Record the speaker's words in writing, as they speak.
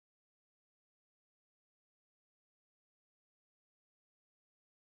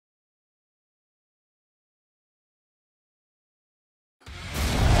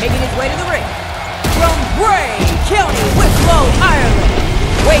making his way to the ring. From Bray, County Wicklow, Ireland,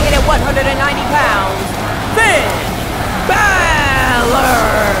 weighing in at 190 pounds, Finn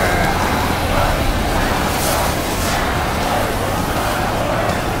Bálor!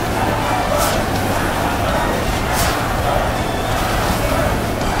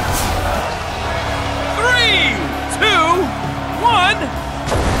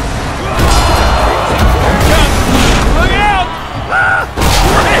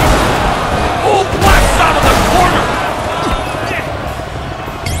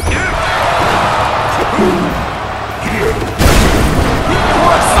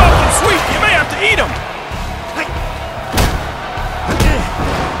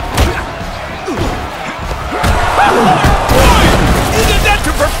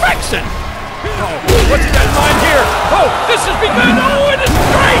 What's he got in mind here? Oh, this has begun! Oh, it is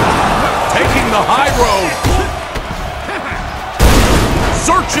great! Taking the high road.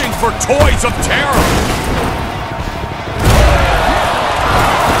 Searching for toys of terror.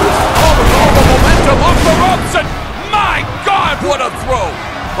 Oh, with all the momentum off the ropes, and my God, what a throw!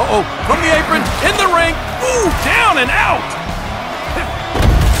 Uh-oh, from the apron, in the ring, ooh, down and out!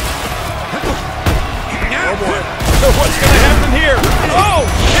 Oh boy, what's gonna happen here? Oh,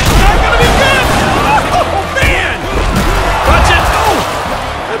 it's not gonna be good! Oh man! Watch it! Oh,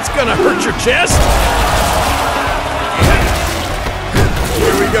 that's gonna hurt your chest.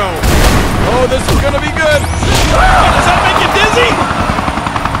 Here we go. Oh, this is gonna be good. Oh, does that make you dizzy?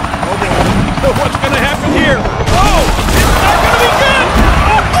 Oh boy, what's gonna happen here? Oh, it's not gonna be good!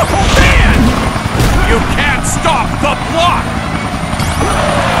 Oh man! You can't stop the block!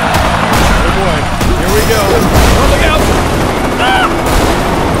 Oh boy, here we go. Oh, look out! Ah!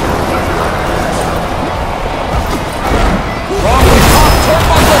 From the top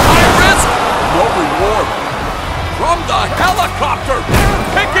turnbuckle, high risk, no reward. From the helicopter,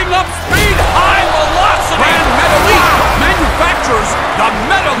 picking up speed, high velocity. Gran Metalik manufactures the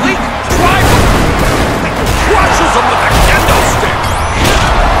Metalik driver. Crushes him with a kendo stick.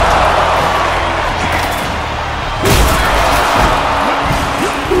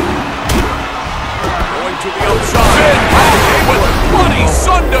 Going to the outside. With Bloody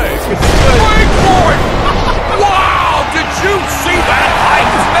Sunday. Wait for it. Wow, did you see that height?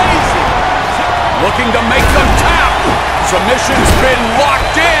 Amazing. Looking to make them tap. Submission's been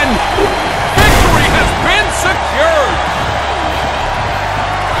locked in. Victory has been secured.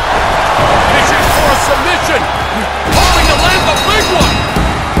 Fishing for a submission. Hoping to land the big one.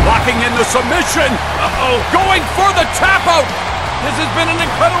 Locking in the submission. Uh-oh. Going for the tap out. This has been an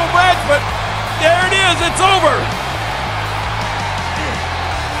incredible match, but there it is. It's over.